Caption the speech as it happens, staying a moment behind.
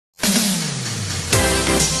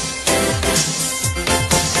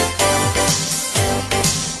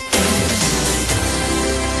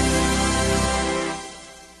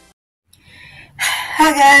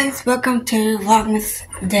Hi guys, welcome to Vlogmas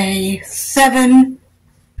Day 7.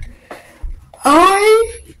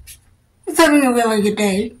 I was having a really good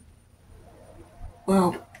day.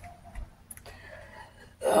 Well,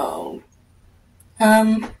 oh,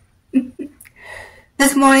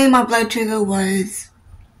 this morning my blood sugar was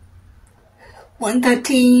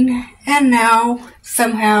 113, and now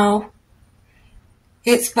somehow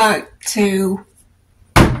it's back to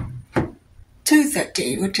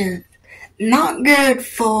 213, which is not good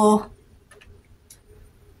for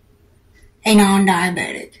a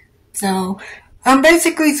non-diabetic. So I'm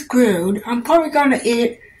basically screwed. I'm probably gonna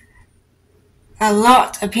eat a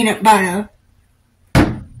lot of peanut butter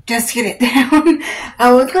just to get it down.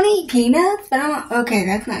 I was gonna eat peanuts, but I'm like, okay,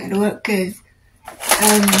 that's not gonna work because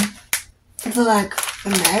it's like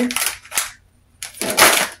an egg. So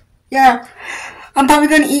yeah, I'm probably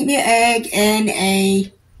gonna eat me an egg and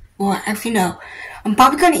actually no, I'm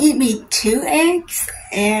probably gonna eat me 2 eggs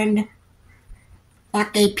and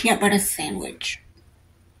like a peanut butter sandwich.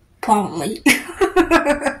 Probably.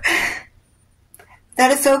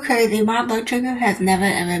 That is so crazy. My blood sugar has never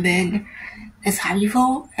ever been this high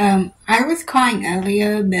before. I was crying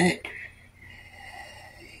earlier, but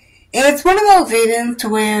it's one of those reasons to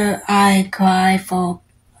where I cry for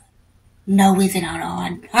no reason at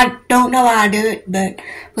all. I don't know why I do it, but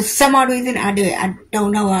for some odd reason I do it. I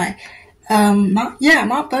don't know why.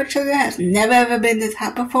 My blood sugar has never ever been this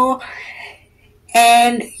high before.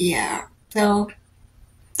 And yeah, so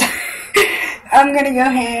I'm gonna go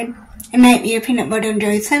ahead and make me a peanut butter and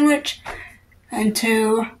jelly sandwich and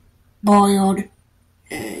 2 boiled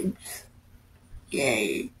eggs.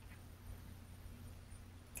 Yay.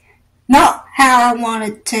 Not how I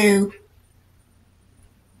wanted to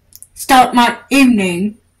start my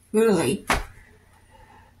evening, really.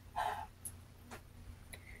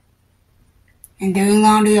 And doing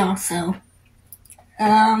laundry also.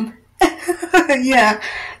 Yeah,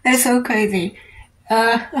 that's so crazy.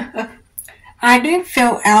 I did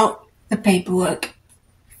fill out the paperwork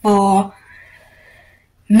for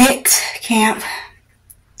mix camp.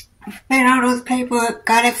 Filled out all the paperwork,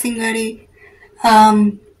 got everything ready.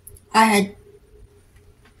 I had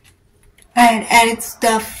added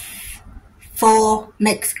stuff for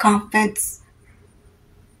mix conference.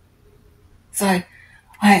 So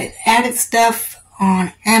I had added stuff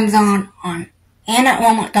on Amazon and at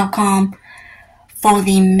Walmart.com for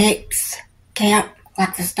the mix camp,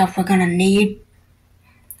 like the stuff we're gonna need.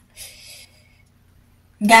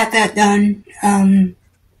 Got that done.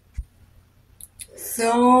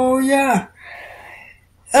 So yeah.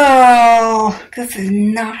 Oh, this is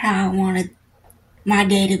not how I wanted my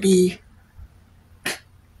day to be.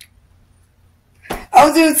 I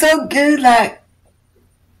was doing so good like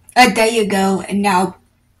a day ago, and now,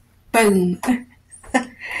 boom.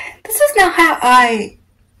 This is not how I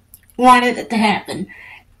wanted it to happen.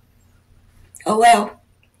 Oh well.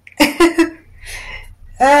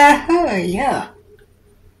 Yeah.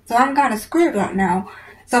 So I'm kind of screwed right now.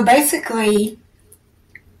 So basically,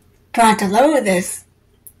 trying to lower this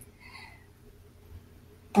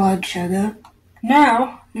blood sugar.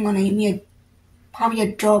 Now, I'm gonna eat me probably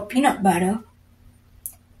a jar of peanut butter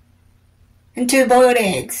and 2 boiled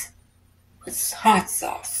eggs with hot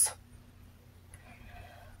sauce.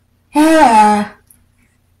 Ah.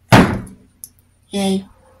 Yay.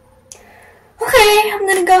 Okay, I'm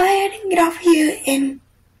gonna go ahead and get off here and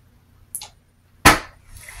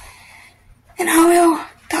I will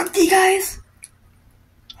talk to you guys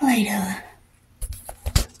later.